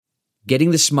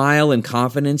Getting the smile and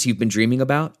confidence you've been dreaming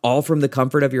about, all from the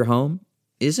comfort of your home,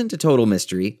 isn't a total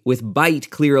mystery with Byte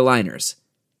clear aligners.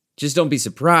 Just don't be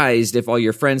surprised if all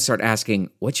your friends start asking,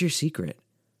 "What's your secret?"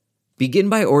 Begin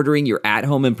by ordering your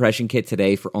at-home impression kit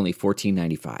today for only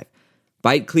 $14.95.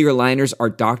 Byte clear aligners are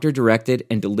doctor-directed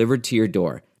and delivered to your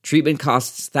door. Treatment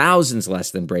costs thousands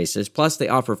less than braces, plus they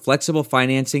offer flexible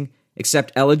financing,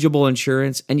 accept eligible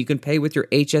insurance, and you can pay with your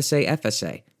HSA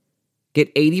FSA. Get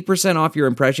 80% off your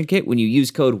impression kit when you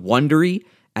use code WONDERY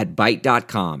at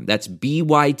Byte.com. That's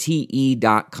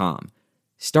BYTE.com.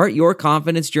 Start your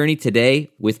confidence journey today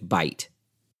with Byte.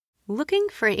 Looking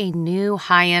for a new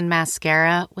high-end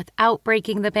mascara without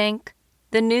breaking the bank?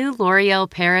 The new L'Oreal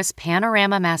Paris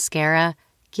Panorama Mascara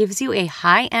gives you a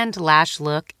high-end lash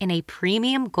look in a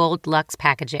premium gold luxe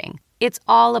packaging. It's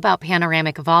all about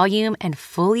panoramic volume and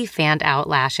fully fanned-out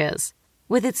lashes.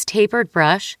 With its tapered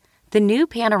brush, the new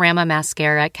Panorama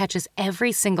Mascara catches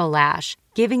every single lash,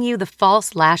 giving you the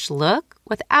false lash look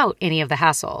without any of the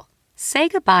hassle. Say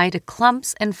goodbye to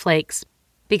clumps and flakes,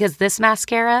 because this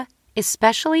mascara is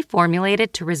specially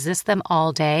formulated to resist them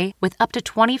all day with up to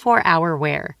 24-hour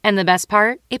wear. And the best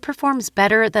part? It performs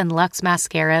better than Luxe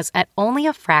mascaras at only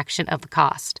a fraction of the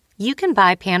cost. You can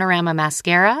buy Panorama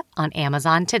Mascara on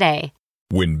Amazon today.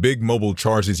 When Big Mobile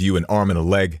charges you an arm and a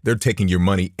leg, they're taking your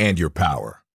money and your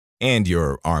power. And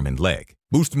your arm and leg.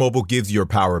 Boost Mobile gives your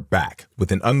power back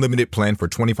with an unlimited plan for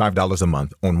 $25 a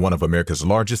month on one of America's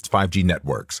largest 5G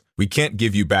networks. We can't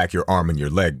give you back your arm and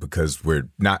your leg because we're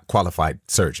not qualified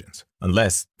surgeons.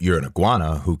 Unless you're an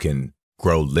iguana who can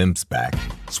grow limbs back.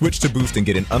 Switch to Boost and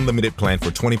get an unlimited plan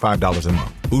for $25 a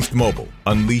month. Boost Mobile.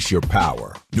 Unleash your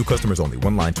power. New customers only.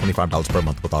 One line, $25 per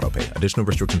month with autopay. Additional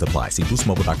restrictions apply. See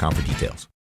boostmobile.com for details.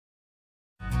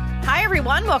 Hi,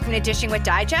 everyone. Welcome to Dishing with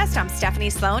Digest. I'm Stephanie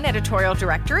Sloan, editorial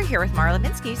director, here with Mara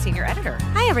Levinsky, senior editor.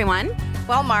 Hi, everyone.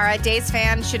 Well, Mara, Days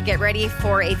fans should get ready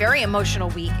for a very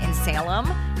emotional week in Salem.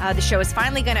 The show is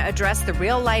finally going to address the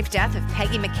real-life death of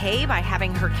Peggy McKay by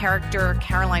having her character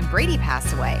Caroline Brady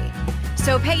pass away.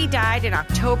 So Peggy died in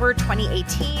October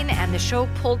 2018, and the show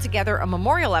pulled together a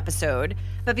memorial episode.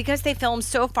 But because they filmed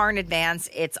so far in advance,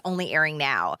 it's only airing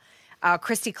now.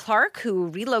 Christy Clark, who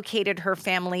relocated her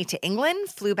family to England,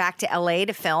 flew back to L.A.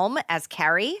 to film as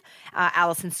Carrie.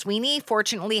 Allison Sweeney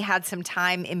fortunately had some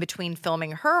time in between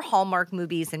filming her Hallmark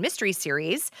movies and mystery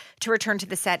series to return to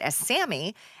the set as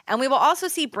Sammy. And we will also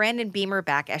see Brandon Beamer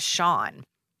back as Sean.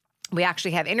 We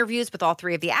actually have interviews with all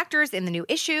three of the actors in the new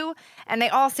issue, and they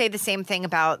all say the same thing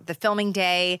about the filming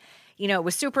day. You know, it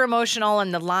was super emotional,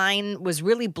 and the line was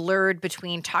really blurred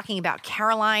between talking about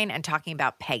Caroline and talking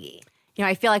about Peggy. You know,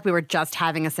 I feel like we were just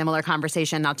having a similar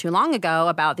conversation not too long ago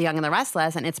about The Young and the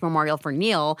Restless and its memorial for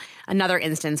Neil, another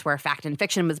instance where fact and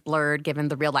fiction was blurred given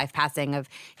the real-life passing of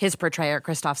his portrayer,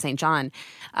 Christophe St. John.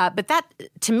 But that,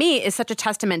 to me, is such a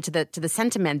testament to the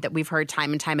sentiment that we've heard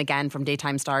time and time again from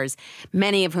daytime stars,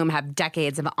 many of whom have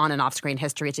decades of on- and off-screen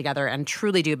history together and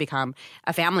truly do become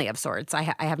a family of sorts.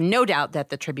 I have no doubt that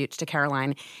the tribute to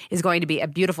Caroline is going to be a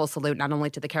beautiful salute not only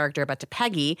to the character but to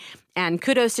Peggy. And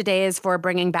kudos to Days for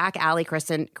bringing back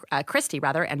Christy,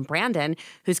 and Brandon,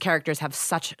 whose characters have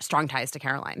such strong ties to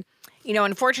Caroline. You know,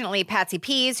 unfortunately, Patsy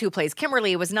Pease, who plays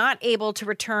Kimberly, was not able to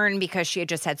return because she had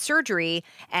just had surgery.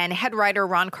 And head writer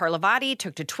Ron Carlivati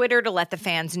took to Twitter to let the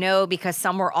fans know because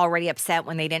some were already upset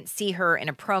when they didn't see her in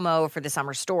a promo for the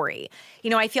summer story. You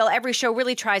know, I feel every show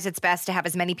really tries its best to have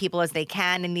as many people as they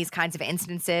can in these kinds of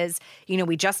instances. You know,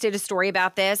 we just did a story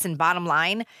about this, and bottom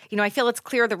line, you know, I feel it's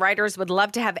clear the writers would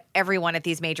love to have everyone at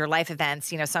these major life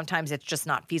events. You know, sometimes it's just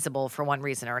not feasible for one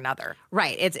reason or another.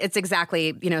 Right. It's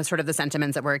exactly, you know, sort of the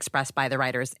sentiments that were expressed by the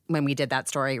writers when we did that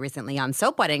story recently on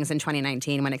Soap Weddings in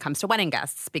 2019 when it comes to wedding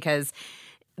guests, because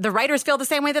the writers feel the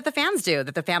same way that the fans do,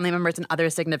 that the family members and other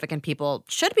significant people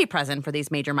should be present for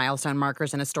these major milestone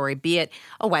markers in a story, be it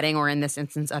a wedding or, in this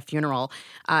instance, a funeral.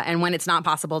 And when it's not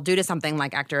possible due to something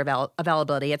like actor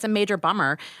availability, it's a major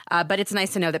bummer. But it's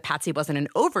nice to know that Patsy wasn't an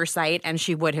oversight and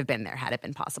she would have been there had it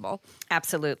been possible.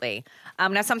 Absolutely.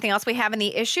 Now, something else we have in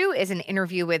the issue is an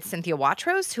interview with Cynthia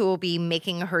Watros, who will be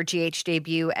making her GH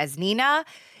debut as Nina.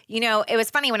 You know, it was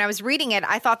funny when I was reading it,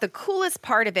 I thought the coolest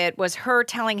part of it was her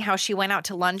telling how she went out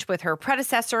to lunch with her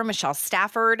predecessor, Michelle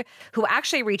Stafford, who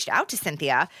actually reached out to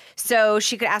Cynthia so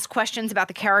she could ask questions about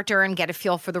the character and get a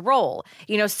feel for the role.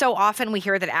 You know, so often we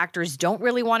hear that actors don't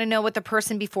really want to know what the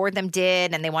person before them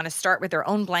did and they want to start with their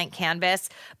own blank canvas.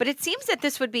 But it seems that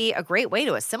this would be a great way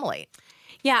to assimilate.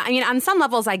 Yeah, I mean, on some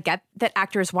levels, I get that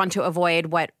actors want to avoid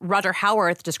what Roger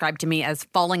Howarth described to me as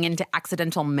falling into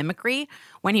accidental mimicry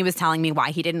when he was telling me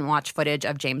why he didn't watch footage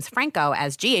of James Franco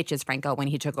as GH's Franco when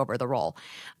he took over the role.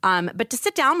 But to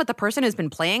sit down with the person who's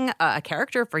been playing a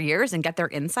character for years and get their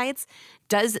insights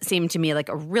does seem to me like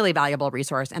a really valuable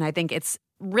resource. And I think it's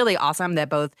really awesome that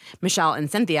both Michelle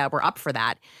and Cynthia were up for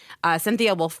that.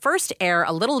 Cynthia will first air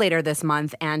a little later this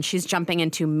month, and she's jumping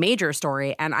into major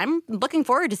story. And I'm looking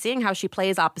forward to seeing how she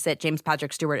plays opposite James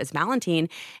Patrick Stewart as Valentine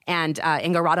and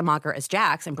Inga Rademacher as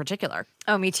Jax in particular.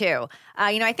 Oh, me too.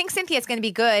 I think Cynthia's going to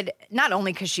be good, not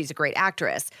only because she's a great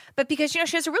actress, but because, she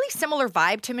has a really similar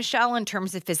vibe to Michelle in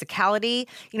terms of physicality.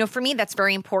 For me, that's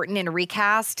very important in a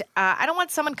recast. I don't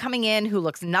want someone coming in who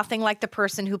looks nothing like the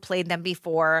person who played them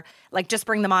before, just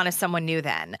bring them on as someone new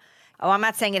then. Oh, I'm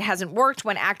not saying it hasn't worked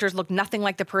when actors look nothing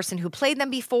like the person who played them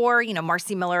before.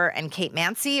 Marcy Miller and Kate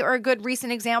Mansi are a good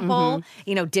recent example.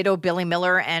 Ditto Billy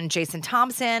Miller and Jason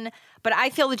Thompson. But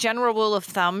I feel the general rule of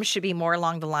thumb should be more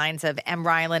along the lines of M.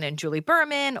 Rylan and Julie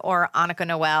Berman or Annika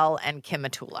Noel and Kim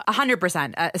Matula.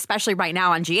 100%, especially right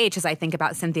now on GH as I think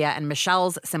about Cynthia and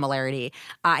Michelle's similarity.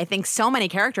 I think so many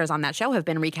characters on that show have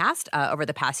been recast over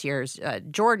the past years.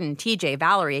 Jordan, TJ,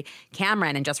 Valerie,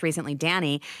 Cameron, and just recently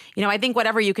Danny. I think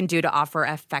whatever you can do to offer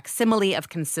a facsimile of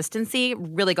consistency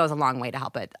really goes a long way to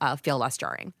help it feel less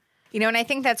jarring. And I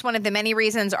think that's one of the many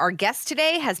reasons our guest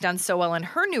today has done so well in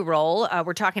her new role.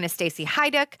 We're talking to Stacey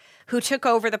Haiduk, who took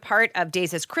over the part of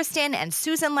Days as Kristen and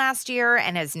Susan last year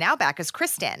and is now back as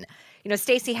Kristen.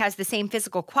 Stacey has the same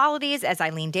physical qualities as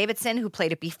Eileen Davidson, who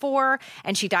played it before,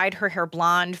 and she dyed her hair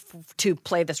blonde to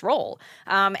play this role.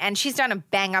 And she's done a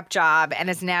bang-up job and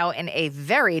is now in a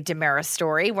very Damaris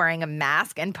story, wearing a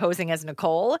mask and posing as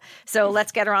Nicole. So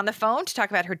let's get her on the phone to talk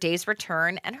about her day's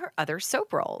return and her other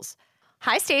soap roles.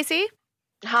 Hi, Stacey.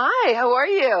 Hi, how are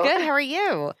you? Good, how are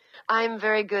you? I'm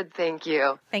very good, thank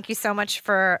you. Thank you so much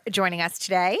for joining us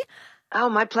today. Oh,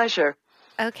 my pleasure.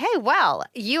 Okay, well,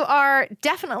 you are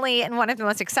definitely in one of the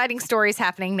most exciting stories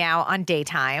happening now on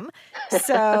Daytime.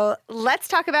 So let's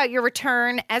talk about your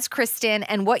return as Kristen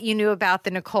and what you knew about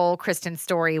the Nicole Kristen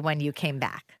story when you came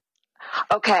back.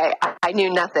 Okay, I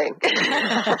knew nothing. It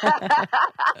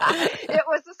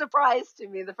was a surprise to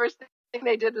me. The first thing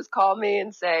they did was call me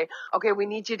and say, okay, we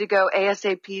need you to go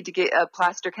ASAP to get a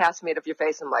plaster cast made of your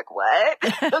face. I'm like, what?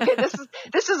 Okay,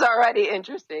 this is already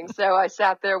interesting. So I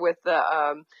sat there with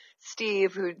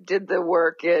Steve, who did the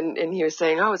work, and he was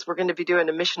saying, we're going to be doing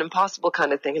a Mission Impossible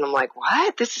kind of thing. And I'm like,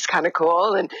 what? This is kind of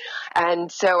cool.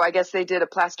 And so I guess they did a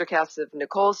plaster cast of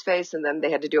Nicole's face, and then they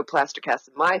had to do a plaster cast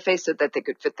of my face so that they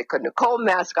could fit the Nicole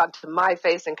mask onto my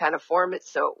face and kind of form it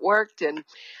so it worked. And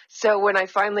so when I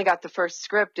finally got the first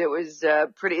script, it was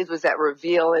it was that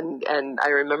reveal. And I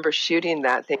remember shooting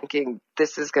that thinking,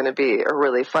 this is going to be a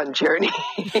really fun journey.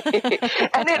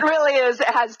 And it really is. It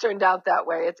has turned out that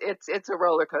way. It's a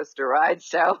roller coaster ride.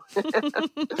 So,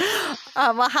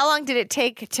 well, how long did it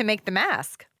take to make the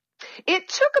mask? It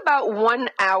took about 1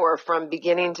 hour from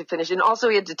beginning to finish. And also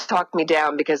he had to talk me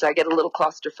down because I get a little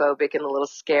claustrophobic and a little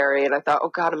scary. And I thought, oh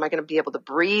God, am I going to be able to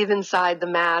breathe inside the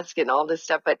mask and all this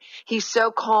stuff? But he's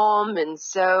so calm and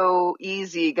so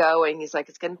easygoing. He's like,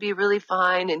 it's going to be really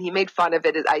fine. And he made fun of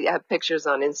it. I have pictures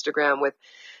on Instagram with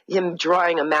him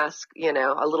drawing a mask,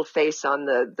 a little face on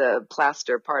the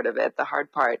plaster part of it, the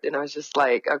hard part. And I was just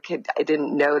like, okay, I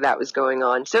didn't know that was going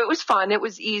on. So it was fun. It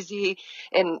was easy.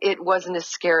 And it wasn't as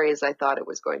scary as I thought it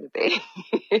was going to be.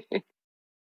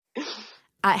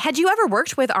 Had you ever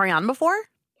worked with Ariane before?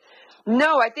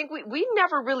 No, I think we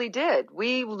never really did.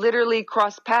 We literally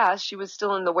crossed paths. She was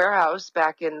still in the warehouse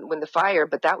back when the fire,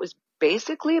 but that was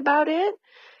basically about it.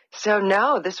 So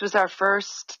no, this was our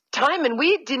first time, and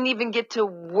we didn't even get to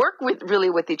work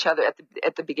with each other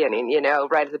at the beginning,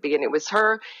 right at the beginning. It was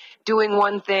her doing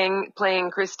one thing,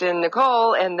 playing Kristen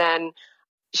Nicole, and then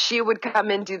she would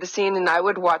come in, do the scene, and I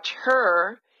would watch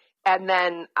her, and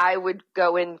then I would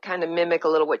go in, kind of mimic a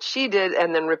little what she did,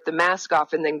 and then rip the mask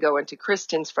off, and then go into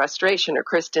Kristen's frustration or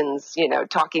Kristen's,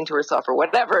 talking to herself or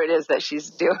whatever it is that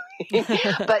she's doing.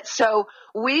 But so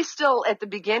we still, at the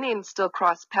beginning, still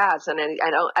cross paths, and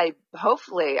I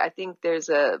think there's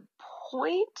a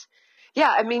point. Yeah,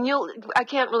 I mean, I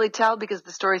can't really tell because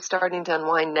the story's starting to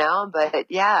unwind now, but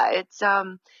yeah,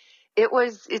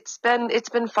 it's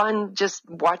been fun just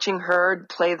watching her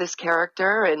play this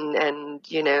character and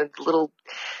little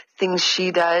things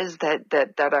she does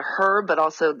that are her, but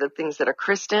also the things that are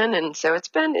Kristen. And so it's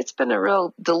been a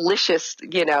real delicious,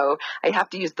 I have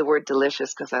to use the word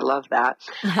delicious because I love that.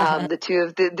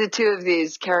 The two of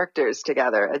these characters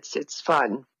together. It's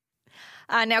fun.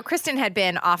 Now, Kristen had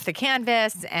been off the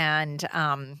canvas and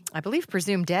I believe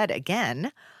presumed dead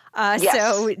again. Yes.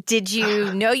 So did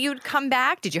you know you'd come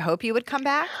back? Did you hope you would come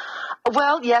back?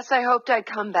 Well, yes, I hoped I'd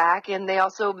come back. And they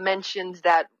also mentioned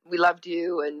that we loved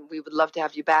you and we would love to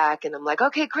have you back. And I'm like,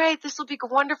 okay, great. This will be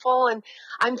wonderful. And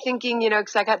I'm thinking,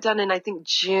 because I got done in, I think,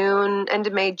 June, end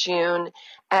of May, June.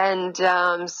 And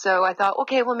so I thought,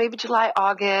 okay, well, maybe July,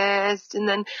 August. And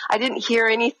then I didn't hear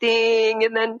anything.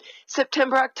 And then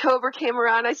September, October came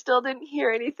around. I still didn't hear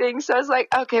anything. So I was like,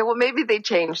 okay, well, maybe they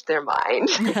changed their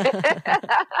mind. And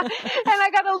I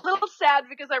got a little sad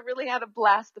because I really had a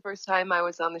blast the first time I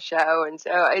was on the show. And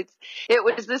so it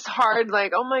was this hard,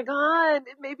 like, oh my God,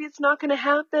 maybe it's not going to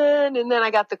happen. And then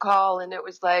I got the call and it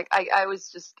was like, I was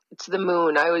just to the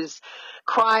moon. I was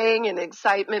crying in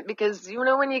excitement because,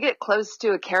 when you get close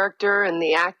to a character and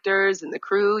the actors and the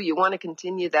crew, you want to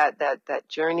continue that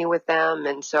journey with them.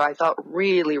 And so I felt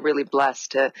really, really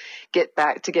blessed to get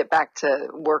back to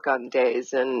work on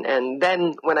Days. And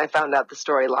then when I found out the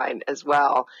storyline as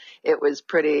well, it was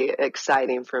pretty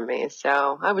exciting for me.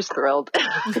 So I was thrilled.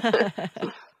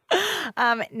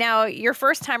 Now, your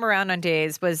first time around on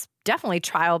Days was definitely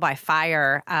trial by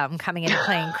fire, coming in and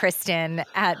playing Kristen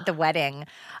at the wedding.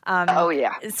 Oh,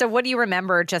 yeah. So what do you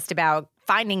remember just about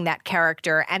finding that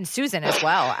character and Susan as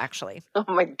well, actually? Oh,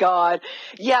 my God.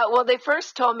 Yeah, well, they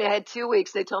first told me I had 2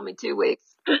 weeks. They told me 2 weeks.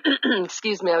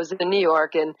 Excuse me. I was in New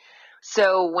York. And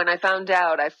so when I found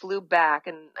out, I flew back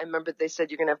and I remember they said,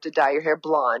 you're going to have to dye your hair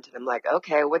blonde. And I'm like,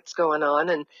 okay, what's going on?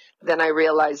 And then I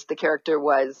realized the character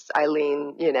was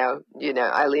Eileen,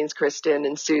 Eileen's Kristen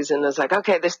and Susan. I was like,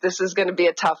 okay, this is going to be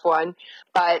a tough one.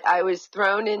 But I was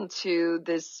thrown into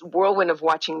this whirlwind of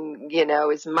watching,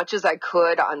 as much as I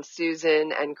could on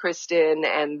Susan and Kristen,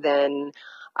 and then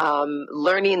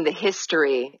learning the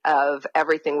history of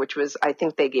everything, which was, I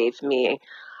think they gave me,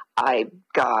 I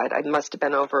must have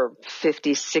been over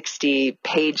 50, 60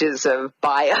 pages of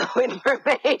bio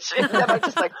information that I was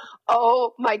just like,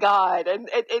 oh my God. And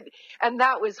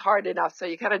that was hard enough. So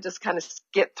you kind of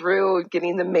skip through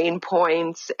getting the main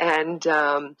points. And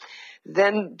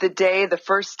then the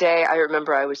first day, I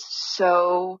remember I was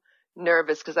so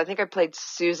nervous because I think I played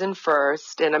Susan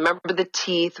first, and I remember the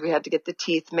teeth. We had to get the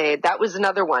teeth made. That was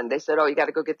another one. They said, oh, you got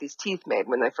to go get these teeth made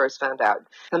when I first found out.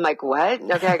 I'm like, what?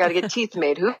 Okay, I got to get teeth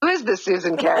made. Who is this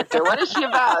Susan character? What is she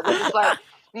about? This is like,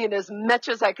 as much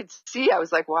as I could see, I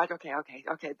was like, what? Okay.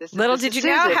 Little did you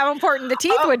know how important the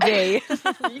teeth would be.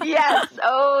 Yes.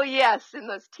 Oh, yes. And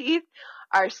those teeth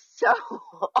are so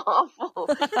awful.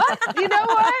 But you know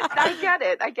what? I get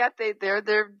it.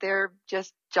 They're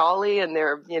just jolly, and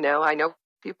they're, I know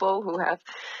people who have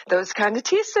those kind of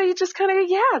teeth. So you just kind of,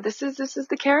 yeah, this is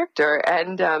the character,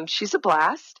 and she's a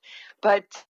blast. But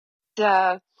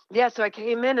yeah, so I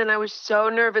came in and I was so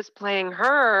nervous playing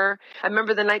her. I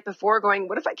remember the night before going,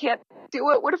 what if I can't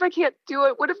do it? What if I can't do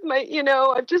it? What if I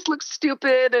just look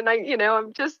stupid? And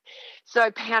so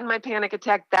I had my panic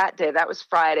attack that day. That was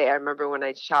Friday. I remember when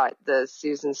I shot the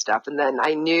Susan stuff. And then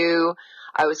I knew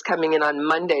I was coming in on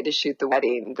Monday to shoot the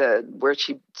wedding, where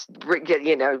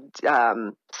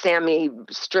Sammy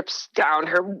strips down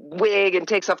her wig and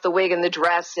takes off the wig and the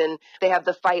dress, and they have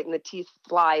the fight and the teeth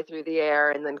fly through the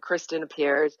air, and then Kristen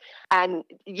appears. And,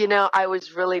 I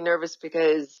was really nervous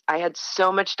because I had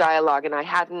so much dialogue, and I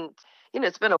hadn't,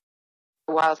 it's been a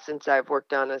while since I've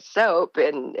worked on a soap,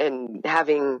 and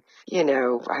having,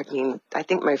 I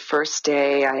think my first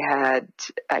day I had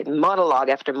monologue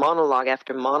after monologue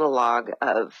after monologue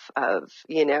of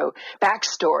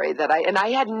backstory and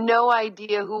I had no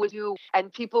idea who was who,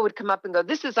 and people would come up and go,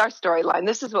 this is our storyline,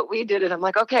 this is what we did, and I'm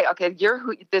like, okay, you're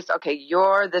this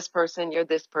person, you're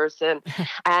this person.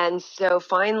 And so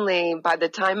finally, by the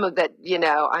time of that,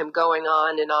 I'm going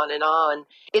on and on and on,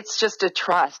 it's just a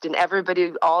trust, and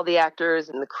everybody, all the actors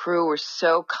and the crew were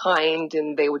so kind,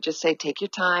 and they would just say, take your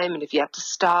time, and if you have to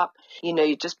stop,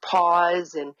 you just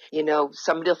pause, and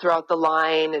somebody will throw out the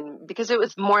line. And because it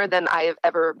was more than I have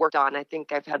ever worked on, I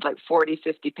think I've had like 40,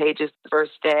 50 pages the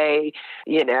first day,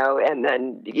 and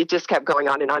then it just kept going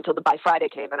on and on until by Friday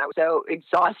came, and I was so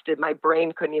exhausted my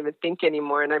brain couldn't even think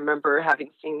anymore. And I remember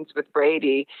having scenes with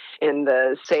Brady in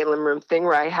the Salem room thing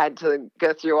where I had to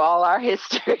go through all our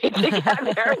history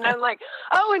together, and I'm like,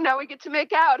 oh, and now we get to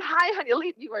make out. Hi, honey,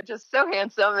 you are just so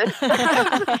handsome. And,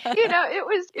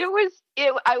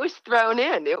 I was thrown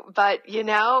in, but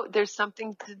there's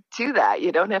something to that.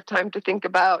 You don't have time to think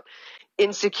about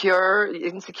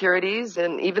insecurities.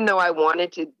 And even though I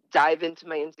wanted to dive into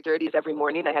my insecurities every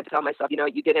morning, I had to tell myself,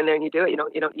 you get in there and you do it.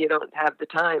 You don't have the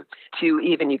time to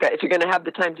if you're going to have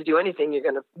the time to do anything, you're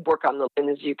going to work on the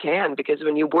as you can, because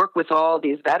when you work with all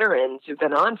these veterans who've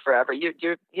been on forever,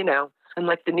 you're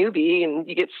like the newbie, and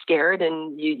you get scared,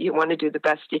 and you want to do the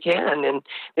best you can. And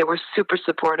they were super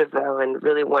supportive, though, and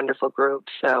really wonderful group.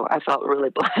 So I felt really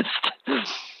blessed.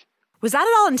 Was that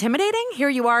at all intimidating? Here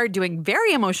you are doing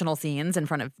very emotional scenes in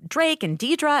front of Drake and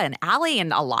Deidre and Allie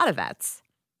and a lot of vets.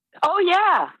 Oh,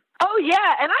 yeah.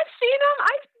 And I've seen them.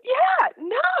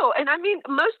 No. And I mean,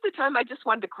 most of the time I just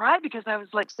wanted to cry because I was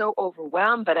like so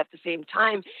overwhelmed. But at the same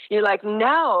time, you're like,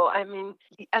 no, I mean,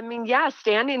 yeah,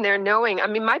 standing there knowing, I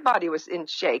mean, my body was in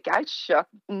shake. I shook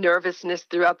nervousness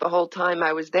throughout the whole time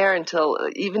I was there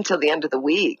even till the end of the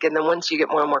week. And then once you get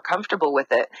more and more comfortable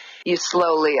with it, you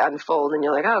slowly unfold and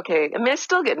you're like, oh, okay. I mean, I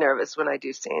still get nervous when I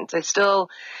do scenes. I still,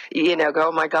 go,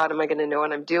 oh my God, am I going to know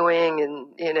what I'm doing? And,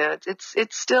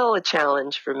 it's still a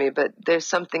challenge for me, but there's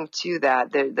something to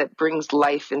that brings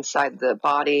life inside the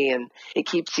body, and it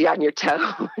keeps you on your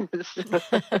toes.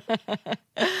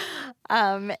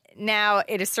 Now,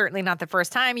 it is certainly not the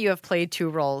first time you have played two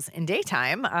roles in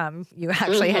daytime. You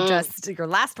actually had just your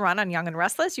last run on Young and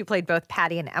Restless. You played both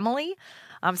Patty and Emily.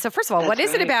 So first of all, what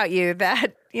is it about you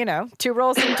that, two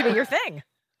roles seem to be your thing?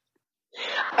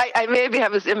 I maybe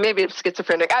I'm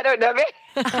schizophrenic. I don't know.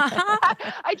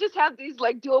 I just have these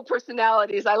like dual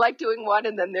personalities. I like doing one,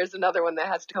 and then there's another one that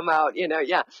has to come out.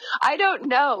 Yeah. I don't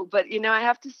know, but I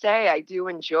have to say I do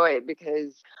enjoy it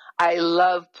because I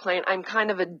love playing. I'm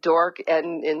kind of a dork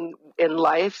in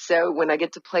life, so when I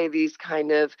get to play these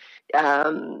kind of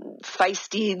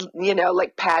feisty,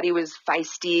 like Patty was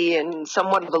feisty and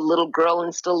somewhat of a little girl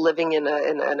and still living in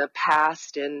a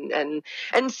past, and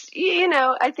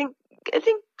I think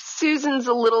Susan's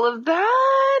a little of that.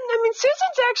 I mean,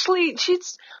 Susan's actually,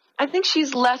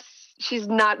 she's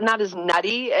not as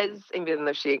nutty as, even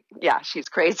though she's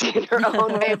crazy in her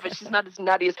own way, but she's not as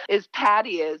nutty as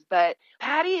Patty is. But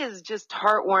Patty is just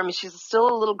heartwarming. She's still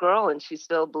a little girl, and she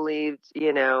still believed,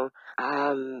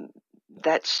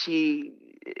 that she,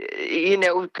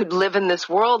 could live in this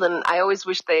world. And I always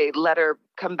wish they let her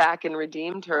come back and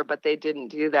redeemed her, but they didn't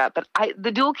do that. But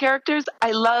the dual characters,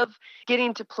 I love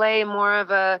getting to play more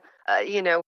of a,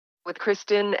 with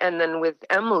Kristen and then with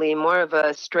Emily, more of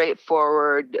a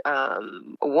straightforward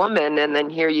woman. And then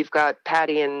here you've got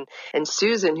Patty and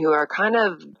Susan, who are kind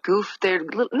of they're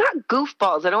not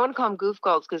goofballs. I don't want to call them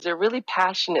goofballs because they're really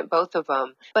passionate, both of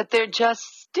them, but they're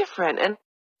just different. And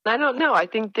I don't know. I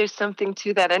think there's something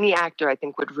to that. Any actor, I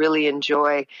think, would really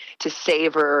enjoy to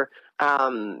savor,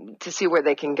 to see where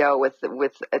they can go with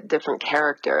a different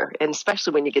character. And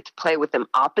especially when you get to play with them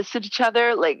opposite each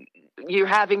other, like you're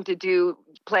having to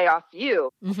play off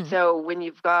you. Mm-hmm. So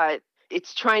when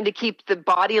it's trying to keep the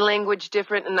body language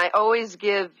different. And I always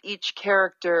give each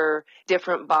character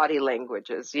different body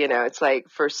languages. It's like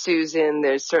for Susan,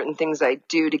 there's certain things I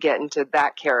do to get into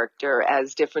that character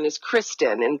as different as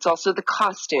Kristen. And it's also the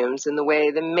costumes and the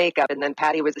way the makeup. And then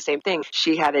Patty was the same thing.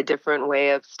 She had a different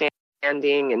way of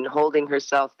standing and holding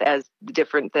herself as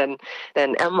different than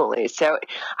Emily. So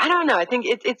I don't know. I think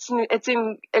it's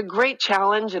a great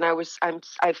challenge, and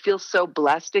I feel so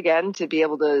blessed again to be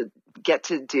able to get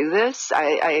to do this.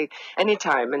 I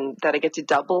anytime, and that I get to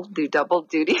do double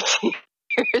duty,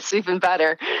 it's even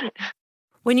better.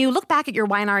 When you look back at your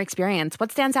Y&R experience,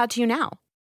 what stands out to you now?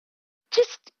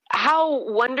 Just how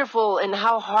wonderful and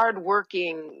how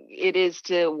hardworking it is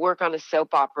to work on a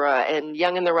soap opera, and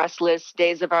Young and the Restless,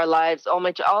 Days of Our Lives, all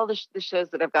the shows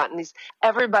that I've gotten.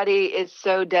 Everybody is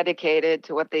so dedicated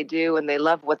to what they do, and they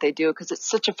love what they do because it's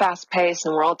such a fast pace,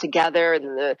 and we're all together,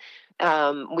 and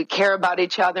we care about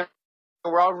each other.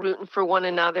 We're all rooting for one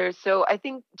another. So I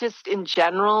think just in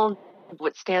general,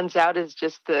 what stands out is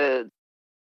just the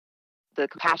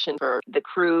compassion for the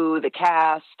crew, the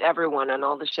cast, everyone on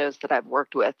all the shows that I've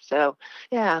worked with. So,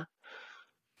 yeah.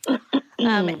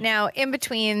 Now, in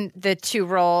between the two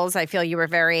roles, I feel you were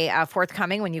very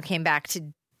forthcoming when you came back to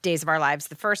Days of Our Lives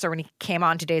when you came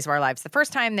on to Days of Our Lives the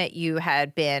first time, that you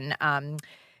had been,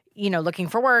 looking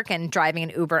for work and driving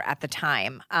an Uber at the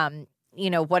time.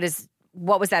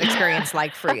 What was that experience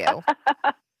like for you?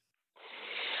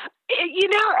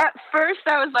 At first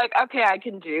I was like, okay, I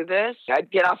can do this.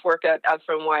 I'd get off work out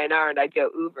from Y&R and I'd go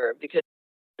Uber because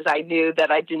I knew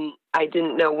that I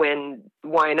didn't know when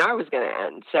Y&R was going to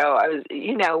end. So I was,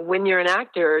 when you're an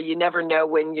actor, you never know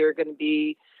when you're going to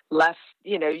be left,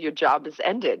 your job is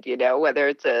ended, whether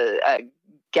it's a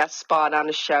guest spot on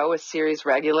a show, a series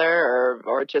regular,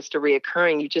 or just a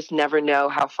reoccurring. You just never know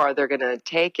how far they're going to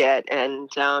take it. And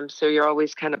so you're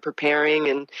always kind of preparing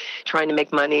and trying to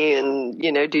make money and,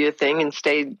 do your thing and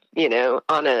stay,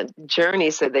 on a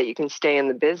journey so that you can stay in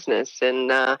the business.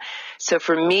 And so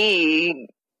for me,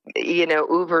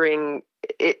 Ubering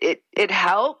it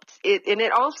helped. And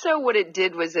it also, what it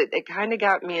did was it kind of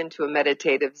got me into a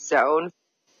meditative zone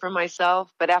for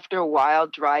myself. But after a while,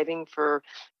 driving for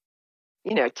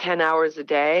 10 hours a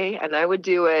day, and I would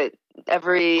do it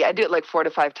I do it like 4 to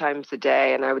 5 times a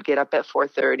day, and I would get up at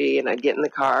 4:30 and I'd get in the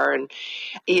car, and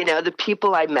the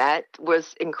people I met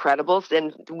was incredible.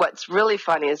 And what's really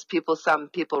funny is some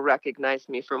people recognized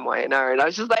me from Y&R, and I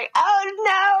was just like,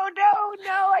 oh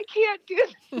no, I can't do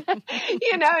that.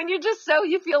 And you're just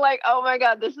you feel like, oh my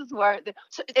God, this is where,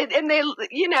 and they,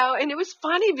 and it was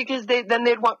funny because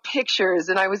they'd want pictures,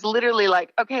 and I was literally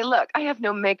like, okay, look, I have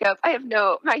no makeup,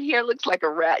 my hair looks like a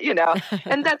rat,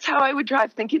 and that's how I would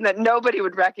drive, thinking that nobody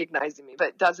would recognize me, but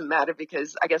it doesn't matter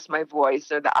because I guess my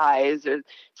voice or the eyes or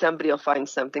somebody will find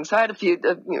something. So I had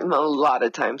a lot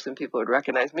of times when people would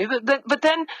recognize me, but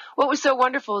then what was so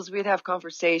wonderful is we'd have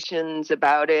conversations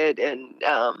about it. And,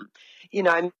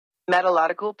 I met a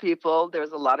lot of cool people. There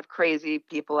was a lot of crazy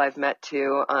people I've met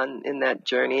too in that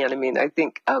journey. And I mean, I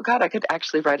think, oh God, I could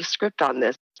actually write a script on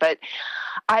this, but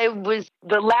I was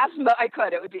the last I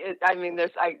could, it would be, I mean,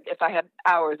 if I had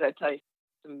hours, I'd tell you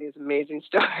some of these amazing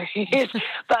stories.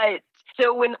 But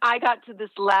so when I got to the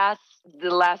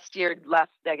last year,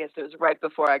 I guess it was right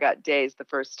before I got Days the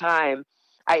first time,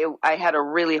 I had a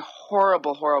really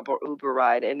horrible Uber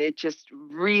ride, and it just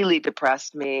really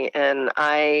depressed me. And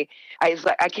I was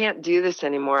like, I can't do this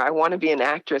anymore. I want to be an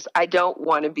actress. I don't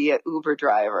want to be an Uber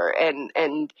driver. And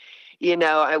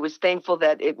I was thankful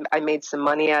that I made some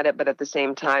money at it, but at the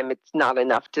same time, it's not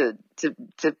enough to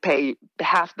pay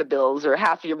half the bills or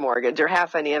half your mortgage or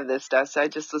half any of this stuff. So I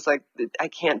just was like, I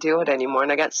can't do it anymore.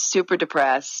 And I got super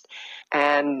depressed,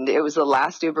 and it was the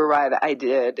last Uber ride I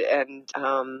did. And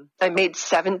I made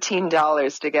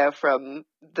 $17 to go from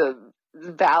the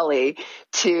Valley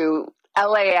to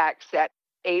LAX at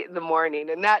 8 a.m.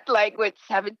 and that with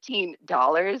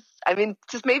 $17. I mean,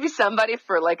 just maybe somebody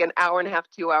for like an hour and a half,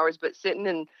 2 hours, but sitting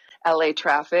in LA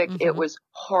traffic, it was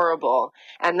horrible.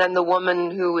 And then the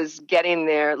woman who was getting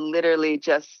there literally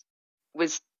just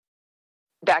was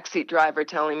backseat driver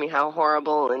telling me how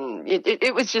horrible, and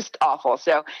it was just awful.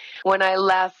 So when I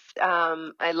left,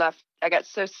 I got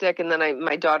so sick, and then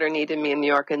my daughter needed me in New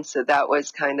York. And so that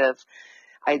was kind of,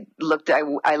 I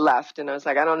left, and I was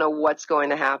like, I don't know what's going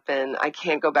to happen. I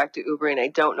can't go back to Ubering. I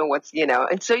don't know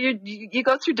and so you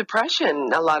go through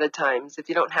depression a lot of times if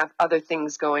you don't have other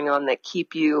things going on that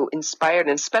keep you inspired,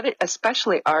 and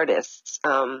especially artists,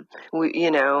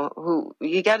 who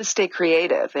you got to stay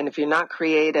creative. And if you're not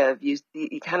creative, you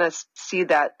kind of see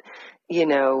that,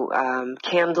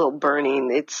 candle burning.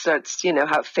 It starts,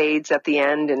 how it fades at the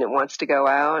end and it wants to go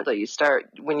out. So you start,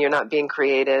 when you're not being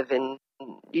creative and,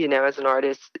 as an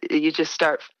artist, you just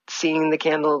start seeing the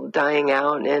candle dying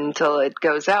out until it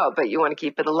goes out, but you want to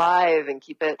keep it alive and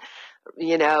keep it,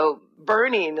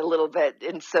 burning a little bit,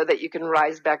 and so that you can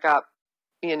rise back up,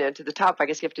 to the top. I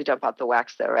guess you have to dump out the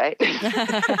wax though, right? But,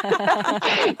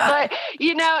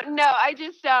 no, I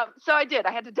just, so I did.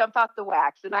 I had to dump out the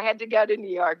wax, and I had to go to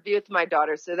New York, be with my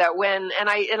daughter, so that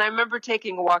I remember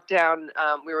taking a walk down,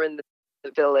 we were in the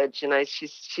Village, and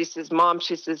she says, Mom,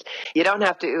 she says, you don't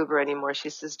have to Uber anymore. She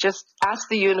says, just ask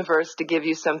the universe to give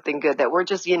you something good that we're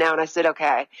just, and I said,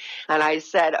 okay. And I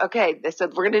said, okay, they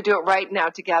said, we're going to do it right now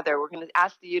together. We're going to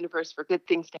ask the universe for good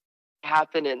things to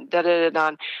happen, and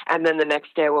da-da-da-da. And then the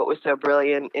next day, what was so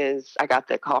brilliant is I got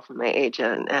that call from my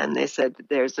agent, and they said,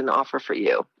 there's an offer for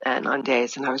you and on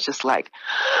Days. And I was just like,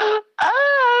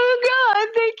 oh God,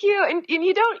 thank you. And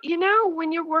you don't,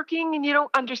 when you're working and you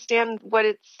don't understand what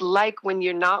it's like when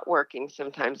you're not working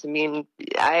sometimes. I mean,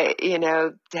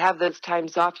 to have those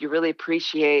times off, you really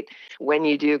appreciate when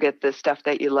you do get the stuff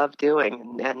that you love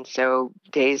doing. And so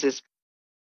Days is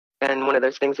and one of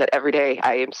those things that every day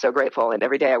I am so grateful. And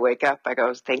every day I wake up, I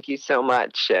go, thank you so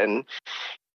much. And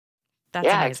that's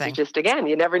amazing. Just, again,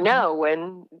 you never know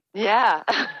when,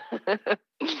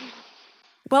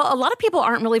 Well, a lot of people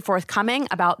aren't really forthcoming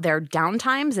about their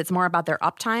downtimes. It's more about their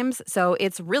uptimes. So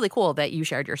it's really cool that you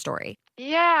shared your story.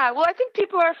 Yeah. Well, I think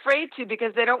people are afraid to,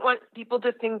 because they don't want people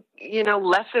to think,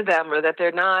 less of them, or that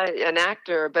they're not an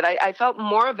actor. But I felt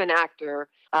more of an actor,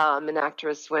 an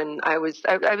actress, when I was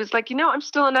like, I'm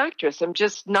still an actress. I'm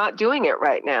just not doing it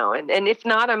right now. And if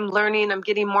not, I'm learning, I'm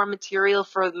getting more material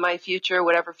for my future,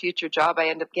 whatever future job I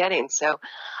end up getting. So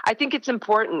I think it's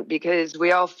important, because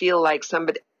we all feel like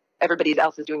everybody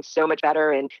else is doing so much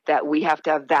better, and that we have to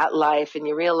have that life. And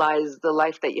you realize the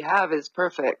life that you have is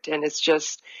perfect. And it's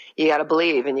just, you got to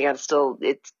believe, and you got to still,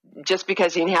 it's just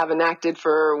because you haven't acted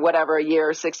for whatever, a year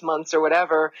or 6 months or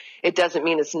whatever, it doesn't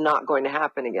mean it's not going to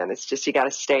happen again. It's just, you got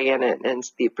to stay in it and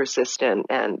be persistent.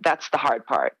 And that's the hard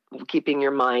part. keeping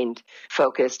your mind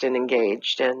focused and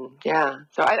engaged. And yeah,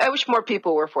 so I wish more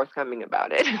people were forthcoming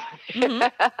about it.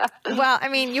 Well, I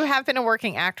mean, you have been a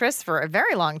working actress for a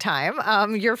very long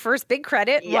time. Your first big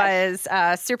credit was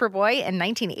Superboy in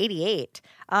 1988.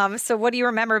 So what do you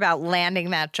remember about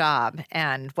landing that job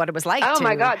and what it was like? Oh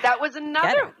my God, that was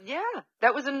another,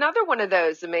 that was another one of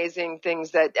those amazing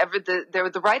things that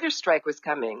the writer's strike was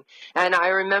coming. And I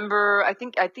remember, I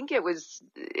think it was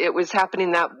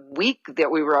happening that week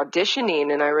that we were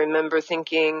auditioning. And I remember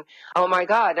thinking, oh my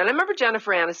God. And I remember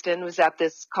Jennifer Aniston was at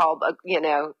this call,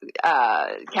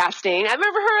 casting. I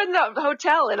remember her in the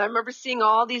hotel, and I remember seeing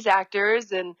all these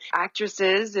actors and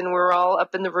actresses, and we're all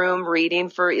up in the room reading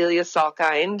for Ilya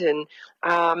Salkind. And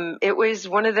it was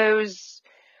one of those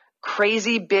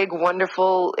crazy, big,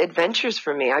 wonderful adventures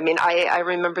for me. I mean, I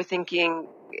remember thinking,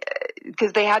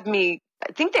 because I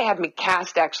think they had me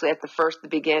cast actually at the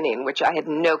beginning, which I had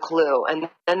no clue. And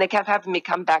then they kept having me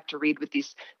come back to read with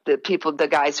the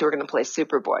guys who were going to play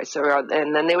Superboy.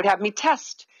 And then they would have me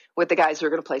test with the guys who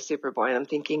were going to play Superboy. And I'm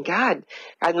thinking, God,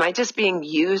 am I just being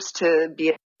used to be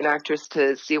an actress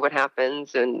to see what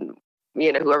happens? And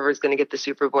whoever's going to get the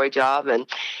Superboy job. And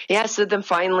so then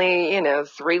finally,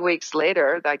 3 weeks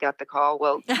later, I got the call.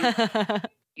 Well,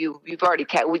 they've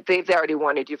already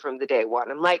wanted you from the day one.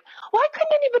 I'm like, why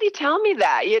couldn't anybody tell me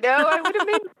that? I would have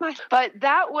made but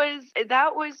that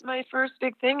was my first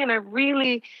big thing. And I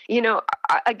really,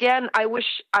 I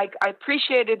wish I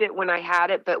appreciated it when I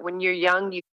had it, but when you're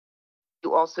young, you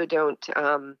also don't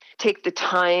take the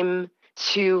time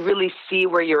to really see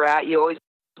where you're at. You always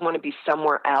want to be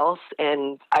somewhere else.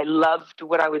 And I loved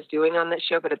what I was doing on that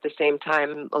show, but at the same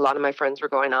time, a lot of my friends were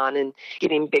going on and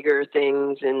getting bigger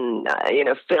things and,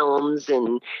 films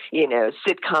and,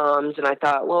 sitcoms. And I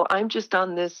thought, well, I'm just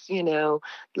on this,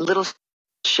 little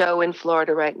show in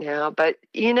Florida right now. But,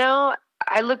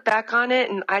 I look back on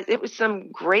it and it was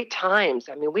some great times.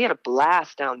 I mean, we had a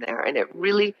blast down there, and it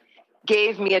really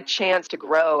gave me a chance to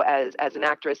grow as an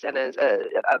actress and as a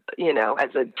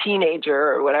teenager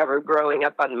or whatever, growing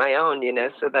up on my own,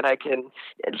 so that I can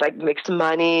make some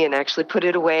money and actually put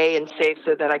it away and save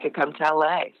so that I could come to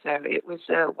LA. So it was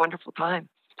a wonderful time.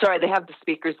 Sorry, they have the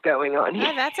speakers going on here.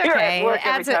 No, that's okay.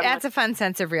 It adds a fun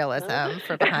sense of realism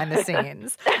for behind the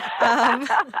scenes.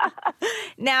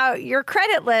 Now, your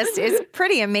credit list is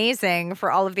pretty amazing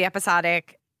for all of the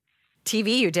episodic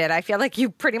TV you did. I feel like you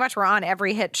pretty much were on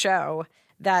every hit show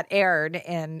that aired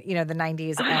in, the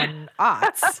 90s and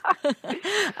aughts.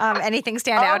 Anything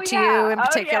stand out to you in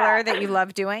particular that you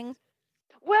love doing?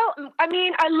 Well, I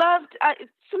mean, I loved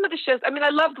some of the shows. I mean,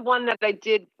 I loved one that I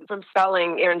did from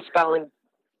Spelling, Aaron Spelling.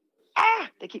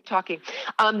 They keep talking.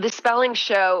 The Spelling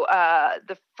show,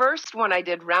 the first one I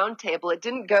did, Roundtable, it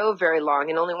didn't go very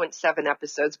long and only went 7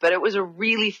 episodes, but it was a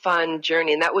really fun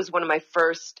journey. And that was one of my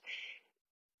first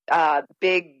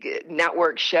big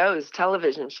network shows,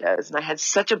 television shows, and I had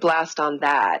such a blast on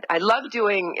that. I love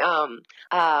doing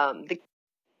the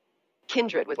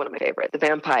Kindred was one of my favorites, The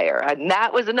Vampire, and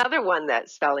that was another one that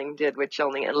Spelling did, which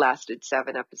only lasted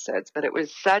 7 episodes. But it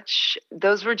was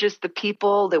those were just the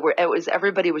people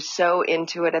everybody was so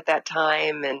into it at that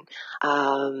time, and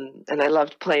I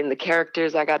loved playing the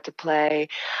characters I got to play,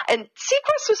 and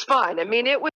Seacrest was fun. I mean,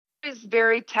 it was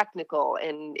very technical,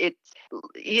 and it's,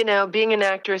 being an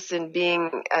actress and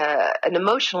being an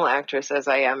emotional actress as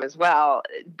I am as well,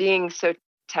 being so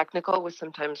technical was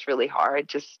sometimes really hard,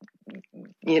 just,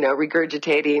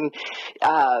 regurgitating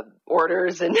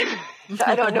orders. And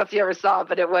I don't know if you ever saw it,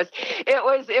 but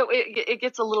it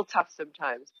gets a little tough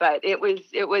sometimes, but it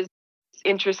was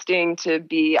interesting to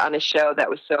be on a show that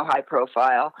was so high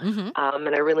profile. And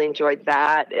I really enjoyed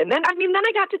that. And then,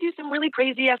 I got to do some really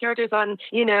crazy ass characters on,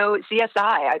 CSI.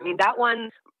 I mean, that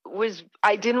one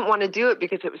I didn't want to do it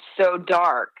because it was so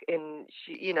dark, and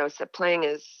she, playing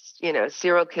as,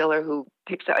 serial killer who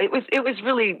picks up, it was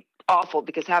really awful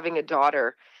because having a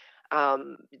daughter,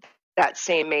 that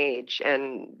same age,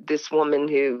 and this woman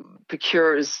who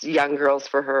procures young girls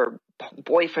for her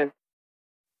boyfriend,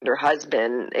 her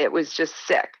husband, it was just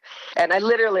sick. And I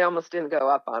literally almost didn't go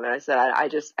up on it. I said, I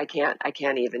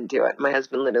can't even do it. My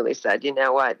husband literally said, you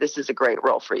know what, this is a great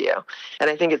role for you. And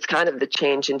I think it's kind of the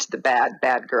change into the bad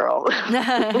girl.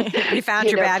 You found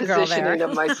your bad girl there. Positioning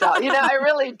of myself. I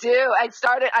really do. I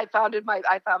found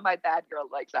my bad girl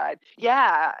side.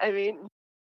 Yeah. I mean,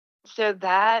 so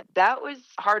that was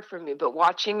hard for me, but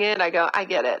watching it, I go, I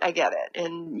get it.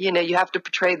 And, you have to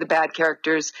portray the bad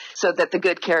characters so that the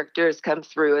good characters come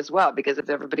through as well, because if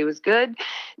everybody was good,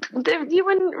 you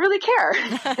wouldn't really care,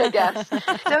 I guess.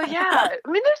 So, yeah, I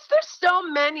mean,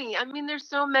 there's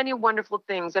so many wonderful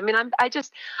things. I mean,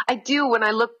 I do, when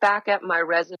I look back at my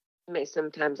resume me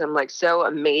sometimes. I'm like so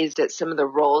amazed at some of the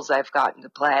roles I've gotten to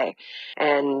play.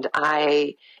 And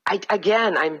I'm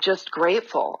just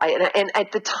grateful. And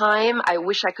at the time, I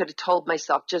wish I could have told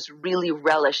myself, just really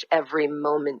relish every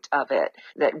moment of it,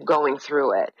 that going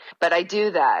through it. But I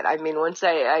do that. I mean, once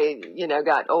I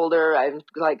got older, I'm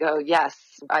like, oh yes,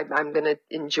 I'm going to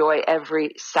enjoy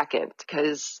every second,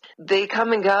 because they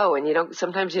come and go, and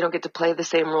sometimes you don't get to play the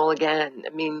same role again. I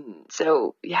mean,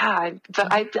 so yeah,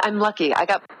 I'm lucky. I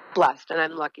got blessed, and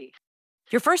I'm lucky.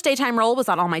 Your first daytime role was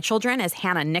on All My Children as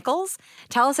Hannah Nichols.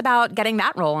 Tell us about getting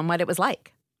that role and what it was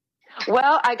like.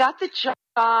 Well, I got the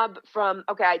job from,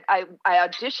 I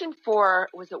auditioned for,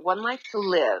 was it One Life to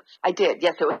Live? I did,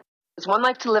 yes, it was One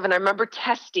Life to Live, and I remember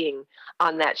testing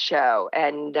on that show,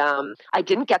 and I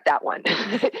didn't get that one.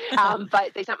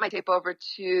 But they sent my tape over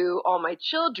to All My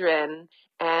Children,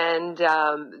 and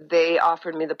they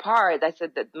offered me the part. I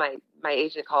said that my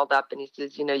agent called up and he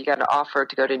says, you got an offer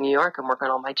to go to New York and work on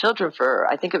All My Children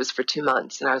I think it was for 2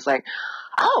 months. And I was like,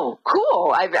 oh,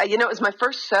 cool. It was my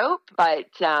first soap, but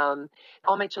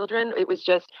All My Children, it was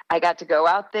just, I got to go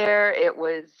out there.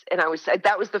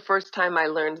 That was the first time I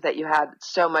learned that you had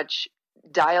so much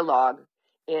dialogue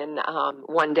in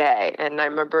one day. And I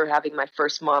remember having my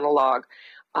first monologue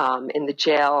in the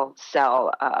jail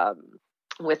cell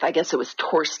with, I guess it was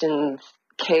Torsten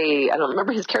K. I don't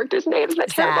remember his character's name. Is that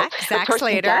terrible? Zach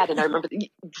Slater. Dad, and I remember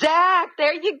Zach.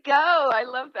 There you go. I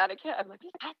love that. I'm like,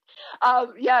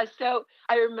 yeah. So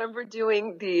I remember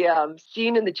doing the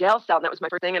scene in the jail cell, and that was my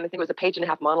first thing. And I think it was a 1.5-page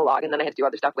monologue, and then I had to do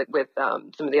other stuff with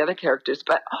some of the other characters.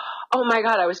 But oh my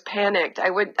God, I was panicked.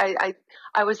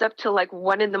 I was up till like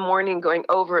 1 a.m. going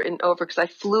over and over, because I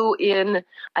flew in,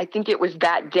 I think it was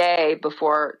that day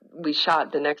before we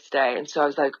shot the next day. And so I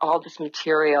was like, all this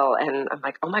material, and I'm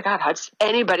like, oh my God, how does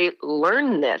anybody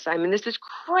learn this? I mean, this is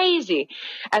crazy.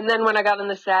 And then when I got on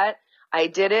the set, I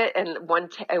did it, and one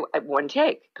take.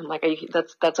 I'm like,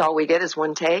 that's all we get is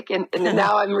one take. And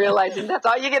now I'm realizing that's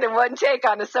all you get in one take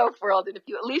on a soap world. And if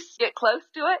you at least get close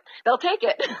to it, they'll take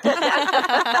it.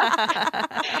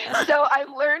 So I've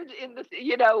learned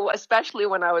especially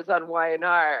when I was on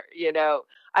Y&R,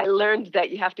 I learned that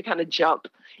you have to kind of jump.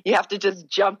 You have to just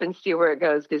jump and see where it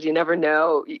goes, because you never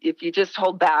know. If you just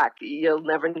hold back, you'll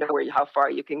never know how far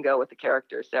you can go with the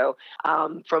character. So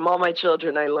from All My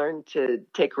Children, I learned to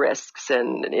take risks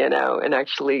and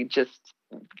actually just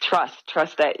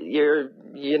trust that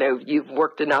you've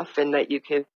worked enough, and that you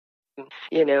can,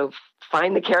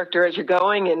 find the character as you're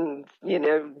going, and,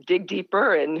 dig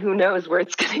deeper, and who knows where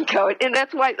it's going to go. And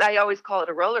that's why I always call it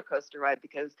a roller coaster ride,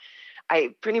 because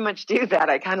I pretty much do that.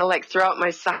 I kind of like throw out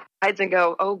my sides and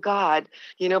go, oh God,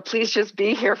 please just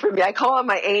be here for me. I call on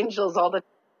my angels all the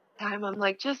time. I'm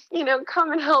like, just,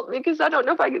 come and help me, because I don't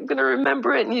know if I'm going to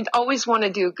remember it. And you always want to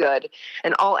do good.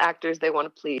 And all actors, they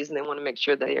want to please, and they want to make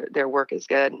sure that their work is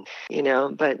good,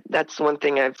 but that's one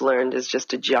thing I've learned, is just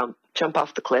to jump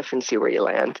off the cliff and see where you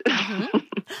land. Mm-hmm.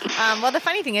 Well, the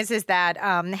funny thing is that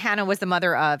Hannah was the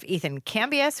mother of Ethan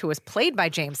Cambias, who was played by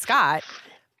James Scott.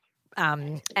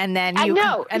 And then you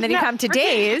come to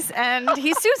Days, and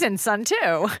he's Susan's son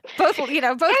too. Both dead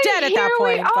at that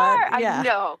point. But, yeah. I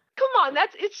know. Come on,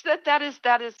 that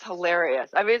is hilarious.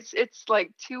 I mean, it's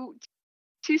like too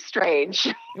strange,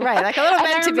 right? Like a little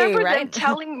meant to be, right? I remember them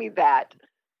telling me that.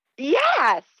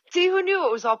 Yes. See, who knew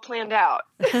it was all planned out?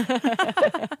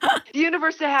 The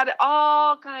universe had it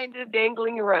all kind of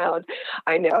dangling around.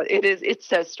 I know it's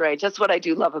so strange. That's what I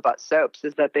do love about soaps,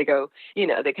 is that they go,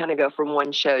 they kind of go from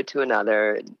one show to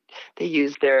another, and they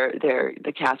use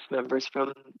the cast members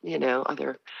from,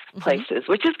 other places,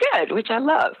 which is good, which I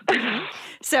love.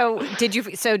 So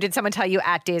did someone tell you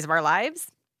at Days of Our Lives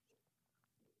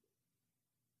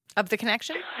of the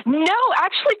connection? No.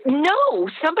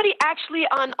 Somebody actually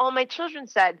on All My Children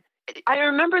said, I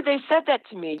remember they said that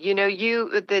to me.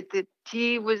 The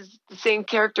same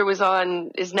character is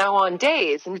now on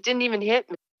Days, and it didn't even hit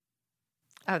me.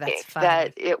 Oh, that's funny.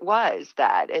 That it was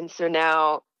that. And so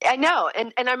now I know.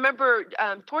 And I remember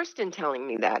Torsten telling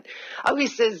me that. Oh, he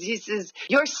says,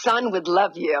 your son would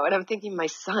love you. And I'm thinking, my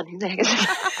son, who the heck is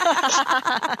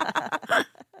that?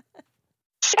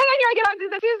 And then here I get on to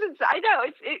the Susan. I know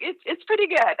it's pretty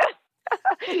good.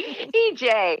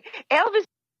 EJ, Elvis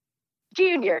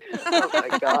Jr. Oh my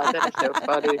God, that is so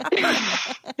funny.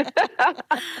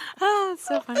 Oh, it's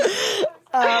so funny.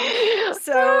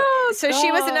 So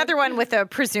she was another one with a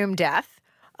presumed death.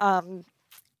 So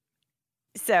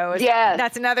yes.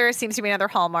 That's seems to be another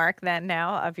hallmark then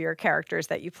now of your characters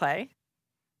that you play.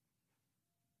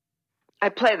 I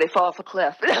play, they fall off a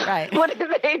cliff. Right. What do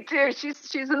they do?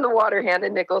 She's in the water, hand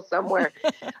and nickel somewhere,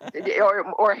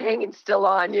 or hanging still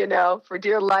on, for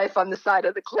dear life on the side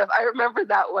of the cliff. I remember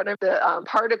that one of the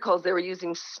particles, they were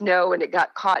using snow and it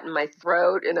got caught in my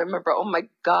throat. And I remember, oh my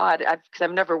God, because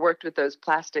I've never worked with those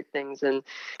plastic things, and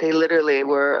they literally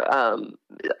were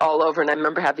all over. And I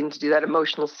remember having to do that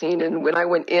emotional scene. And when I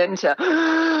went in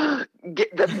to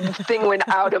get the thing went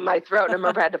out of my throat, and I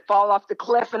remember I had to fall off the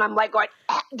cliff, and I'm like going,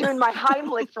 doing my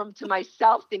Heimlich to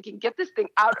myself, thinking, get this thing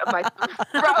out of my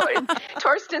throat. And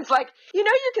Torsten's like, you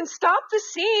can stop the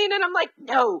scene. And I'm like,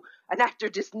 no, an actor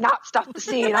does not stop the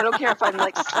scene. I don't care if I'm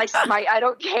like I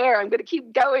don't care. I'm going to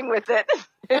keep going with it.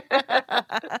 But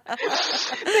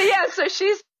yeah, so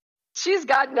she's she's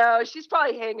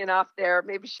probably hanging off there.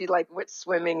 Maybe she went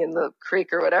swimming in the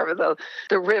creek or whatever,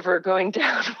 the river going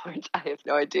downwards. I have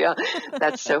no idea.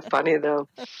 That's so funny though.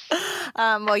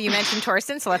 Well, you mentioned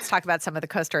Torsten, so let's talk about some of the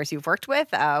co-stars you've worked with.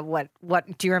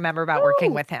 What do you remember about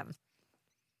working with him?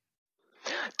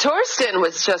 Torsten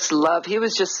was just love. He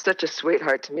was just such a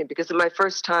sweetheart to me because of my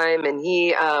first time, and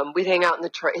we'd hang out in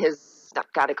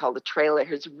the trailer,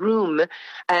 his room,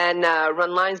 and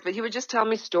run lines. But he would just tell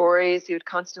me stories. He would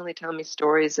constantly tell me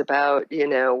stories about,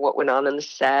 what went on in the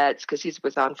sets, because he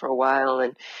was on for a while,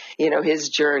 and, his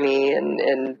journey,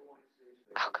 and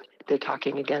oh, they're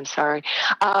talking again. Sorry.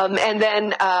 And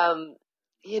then, and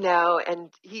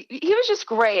he was just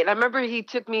great. I remember he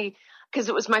took me, because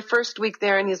it was my first week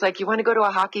there, and he's like, you want to go to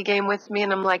a hockey game with me?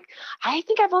 And I'm like, I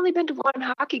think I've only been to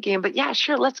one hockey game, but yeah,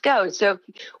 sure, let's go. So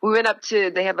we went up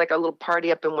they had a little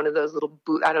party up in one of those little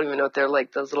I don't even know if they're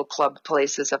those little club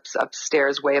places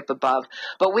upstairs, way up above.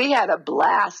 But we had a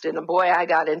blast, and boy, I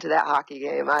got into that hockey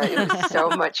game. It was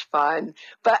so much fun.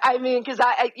 But I mean, because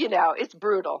it's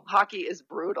brutal. Hockey is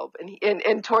brutal,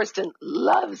 and Torsten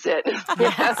loves it.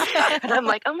 And I'm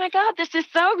like, oh my God, this is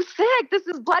so sick. This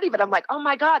is bloody. But I'm like, oh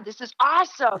my God, this is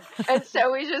awesome. And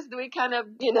so we kind of,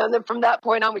 then from that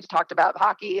point on, we just talked about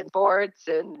hockey and sports,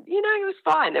 and, it was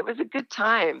fun. It was a good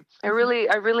time. I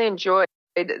really enjoyed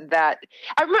that.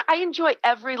 I enjoy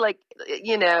every,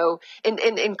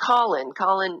 in Colin,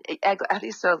 how do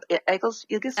you spell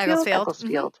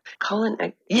Egglesfield?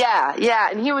 Colin, yeah.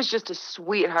 And he was just a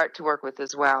sweetheart to work with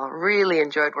as well. Really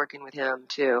enjoyed working with him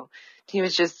too. He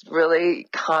was just really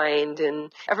kind,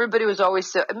 and everybody was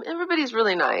always everybody's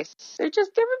really nice.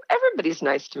 Everybody's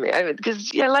nice to me.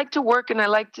 Because I like to work, and I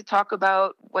like to talk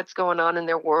about what's going on in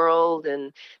their world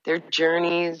and their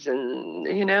journeys. And,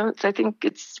 I think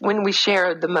it's when we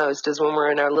share the most is when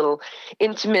we're in our little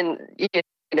intimate,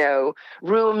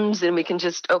 rooms, and we can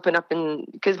just open up, and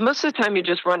because most of the time you're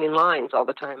just running lines all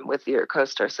the time with your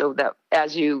co-star, so that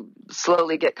as you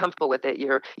slowly get comfortable with it,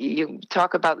 you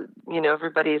talk about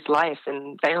everybody's life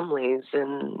and families,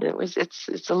 and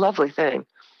it's a lovely thing.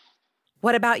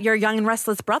 What about your young and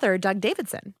restless brother, Doug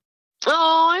Davidson?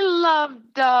 Oh, I love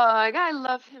Doug. I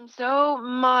love him so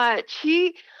much.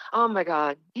 Oh my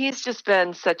God, he's just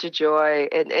been such a joy,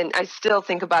 and I still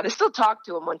think about it. I still talk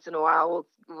to him once in a while.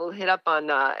 We'll hit up on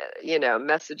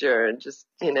Messenger and just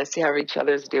see how each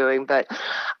other's doing. But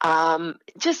I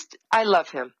love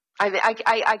him.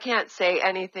 I can't say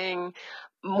anything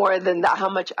more than that, how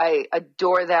much I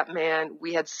adore that man.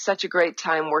 We had such a great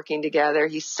time working together.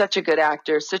 He's such a good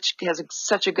actor, has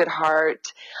such a good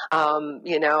heart.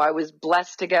 I was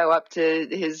blessed to go up to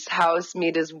his house,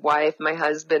 meet his wife, my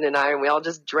husband, and we all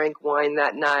just drank wine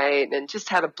that night and just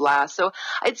had a blast. So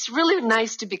it's really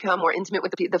nice to become more intimate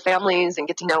with the families and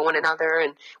get to know one another.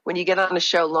 And when you get on a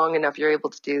show long enough, you're able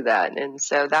to do that. And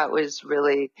so that was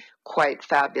really quite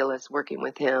fabulous working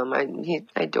with him. I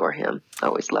adore him. I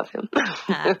always love him.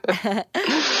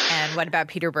 And what about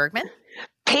Peter Bergman?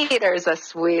 Peter's a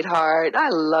sweetheart.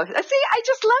 I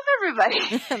just love everybody.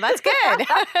 That's good. I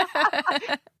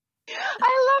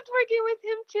loved working with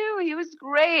him too. He was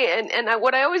great. And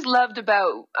what I always loved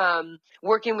about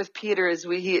working with Peter is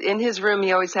in his room,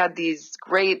 he always had these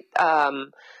great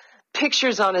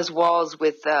pictures on his walls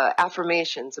with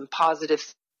affirmations and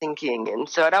positive thinking. And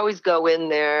so I'd always go in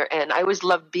there, and I always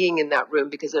loved being in that room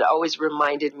because it always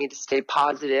reminded me to stay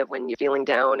positive when you're feeling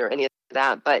down or any of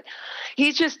that. But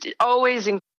he just always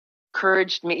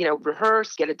encouraged me,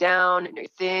 rehearse, get it down, and your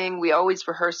thing. We always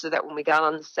rehearsed so that when we got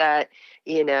on the set,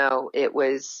 it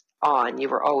was on. You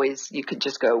could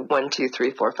just go 1, 2, 3,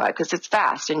 4, 5, because it's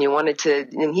fast, and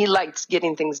and he liked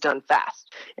getting things done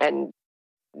fast. And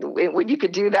when you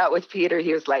could do that with Peter,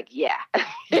 he was like, yeah,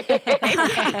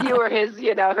 you were his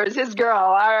girl.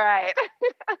 All right.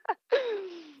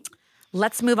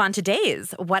 Let's move on to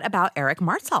days. What about Eric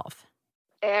Martsolf?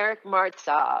 Eric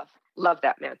Martsolf. Love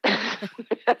that man.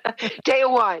 Day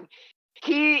one.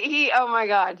 He, oh my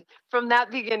God. From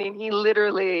that beginning, he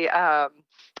literally,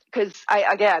 because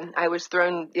I was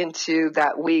thrown into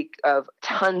that week of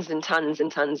tons and tons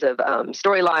and tons of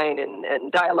storyline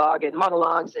and dialogue and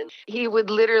monologues. And he would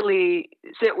literally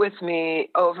sit with me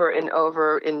over and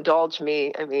over, indulge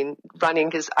me. I mean, running,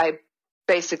 because I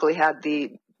basically had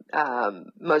the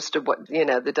most of what,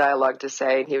 the dialogue to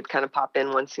say. He would kind of pop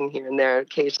in one scene here and there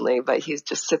occasionally, but he'd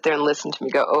just sit there and listen to me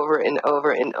go over and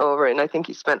over and over. And I think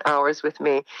he spent hours with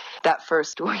me that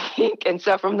first week. And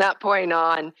so from that point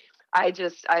on, I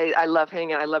love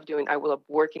hanging out. I love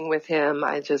working with him.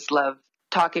 I just love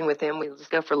talking with him. We just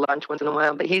go for lunch once in a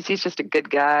while, but he's just a good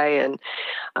guy. And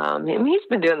he's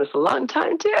been doing this a long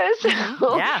time too.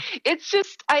 So yeah. It's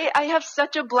just, I have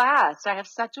such a blast.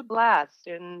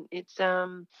 And it's,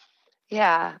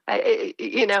 yeah, I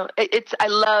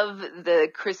love the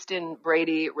Kristen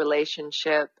Brady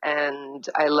relationship, and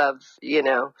I love,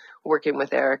 working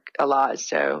with Eric a lot.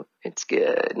 So it's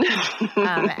good.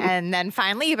 And then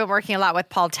finally, you've been working a lot with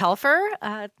Paul Telfer.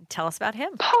 Tell us about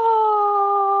him.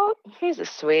 Paul, he's a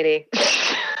sweetie.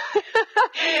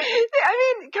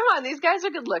 I mean, come on, these guys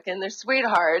are good looking. They're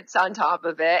sweethearts on top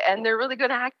of it, and they're really good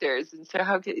actors. And so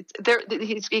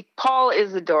Paul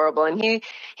is adorable, and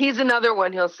he's another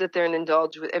one he'll sit there and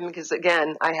indulge with. I mean, because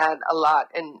again, I had a lot,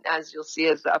 and as you'll see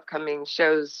as the upcoming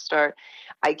shows start,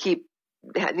 I keep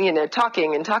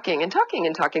talking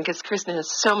because Kristen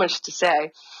has so much to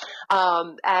say.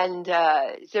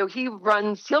 So he'll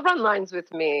run lines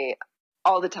with me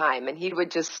all the time, and he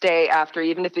would just stay after,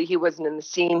 even if he wasn't in the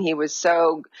scene. He was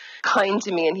so kind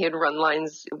to me, and he would run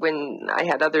lines when I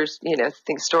had others,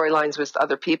 storylines with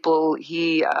other people.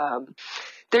 He's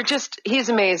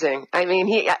amazing. I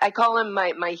mean, I call him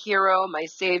my hero, my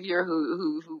savior,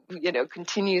 who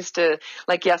continues to,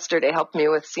 like yesterday, help me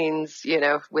with scenes,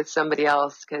 with somebody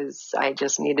else, because I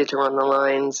just needed to run the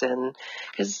lines, and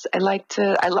because I like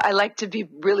to be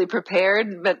really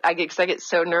prepared, but I get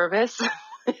so nervous.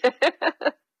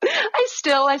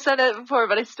 I said it before,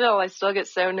 but I still get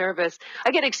so nervous. I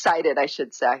get excited, I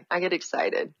should say.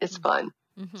 It's fun.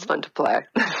 Mm-hmm. It's fun to play.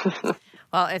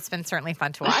 Well, it's been certainly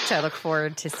fun to watch. I look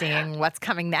forward to seeing what's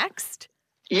coming next.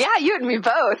 Yeah, you and me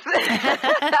both.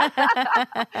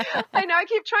 I know, I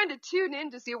keep trying to tune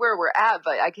in to see where we're at,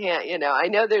 but I can't, I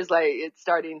know there's it's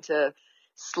starting to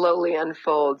slowly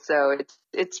unfold. So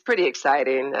it's pretty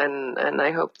exciting, and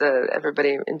I hope that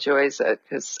everybody enjoys it,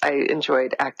 because I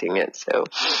enjoyed acting it. So.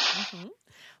 Mm-hmm.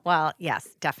 Well, yes,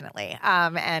 definitely.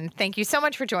 And thank you so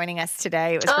much for joining us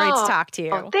today. It was great to talk to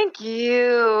you. Oh, thank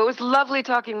you. It was lovely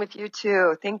talking with you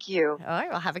too. Thank you. All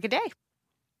right. Well, have a good day.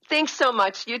 Thanks so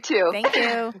much. You too. Thank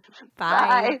you.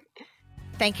 Bye.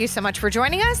 Thank you so much for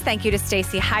joining us. Thank you to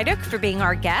Stacey Haiduk for being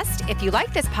our guest. If you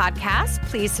like this podcast,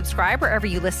 please subscribe wherever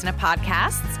you listen to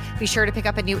podcasts. Be sure to pick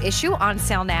up a new issue on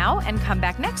sale now, and come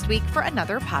back next week for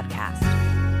another podcast.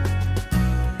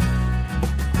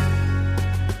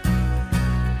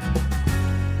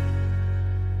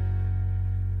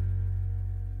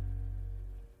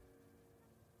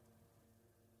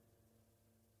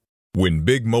 When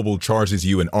Big Mobile charges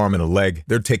you an arm and a leg,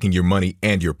 they're taking your money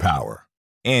and your power.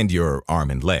 And your arm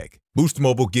and leg. Boost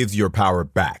Mobile gives your power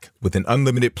back with an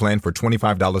unlimited plan for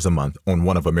 $25 a month on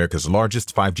one of America's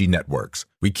largest 5G networks.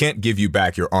 We can't give you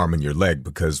back your arm and your leg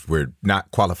because we're not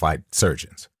qualified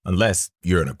surgeons. Unless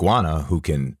you're an iguana who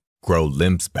can grow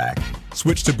limbs back.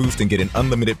 Switch to Boost and get an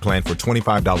unlimited plan for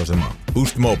 $25 a month.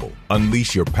 Boost Mobile.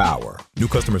 Unleash your power. New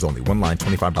customers only. One line,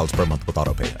 $25 per month with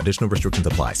autopay. Additional restrictions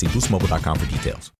apply. See boostmobile.com for details.